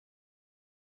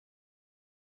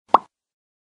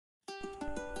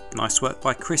Nice work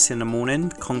by Chris in the morning,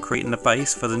 concreting the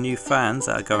base for the new fans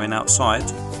that are going outside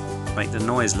to make the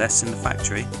noise less in the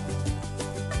factory.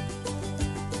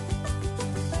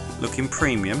 Looking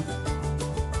premium.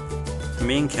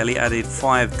 Me and Kelly added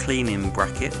 5 cleaning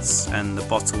brackets and the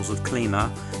bottles of cleaner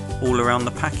all around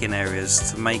the packing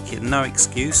areas to make it no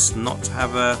excuse not to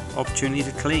have an opportunity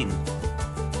to clean.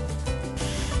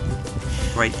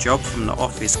 Great job from the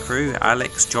office crew,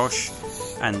 Alex, Josh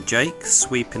and Jake,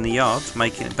 sweeping the yard,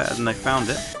 making it better than they found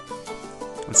it.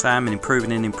 And Sam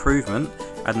improving in improvement,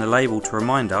 adding a label to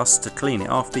remind us to clean it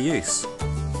after use.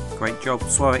 Great job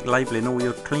Sławek labelling all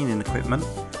your cleaning equipment,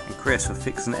 and Chris for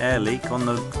fixing the air leak on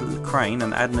the crane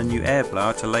and adding a new air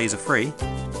blower to laser free.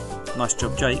 Nice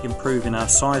job Jake improving our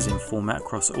sizing format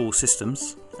across all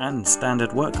systems, and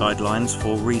standard work guidelines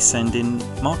for resending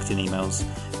marketing emails.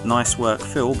 Nice work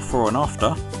Phil before and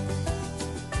after.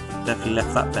 Definitely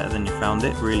left that better than you found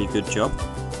it, really good job.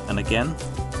 And again,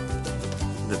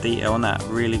 the detail on that,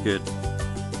 really good.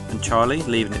 And Charlie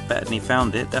leaving it better than he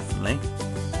found it, definitely.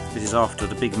 This is after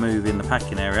the big move in the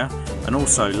packing area, and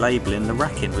also labelling the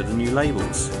racking with the new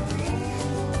labels.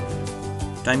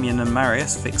 Damien and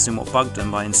Marius fixing what bugged them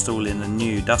by installing a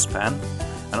new dustpan,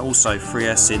 and also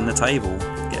 3S'ing the table,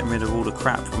 getting rid of all the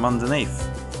crap from underneath.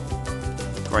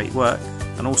 Great work,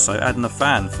 and also adding a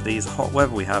fan for these hot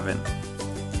weather we have in.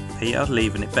 Peter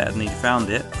leaving it better than he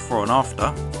found it before and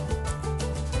after.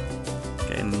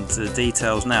 Getting into the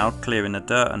details now, clearing the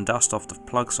dirt and dust off the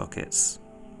plug sockets.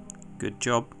 Good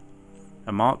job.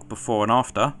 And Mark before and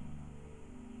after.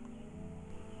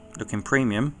 Looking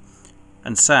premium.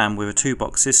 And Sam with a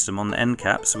 2-box system on the end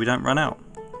cap so we don't run out.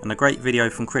 And a great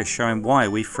video from Chris showing why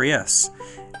we 3S.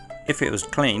 If it was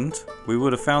cleaned, we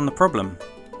would have found the problem.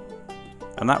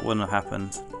 And that wouldn't have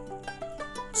happened.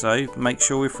 So make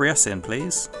sure we 3S in,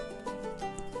 please.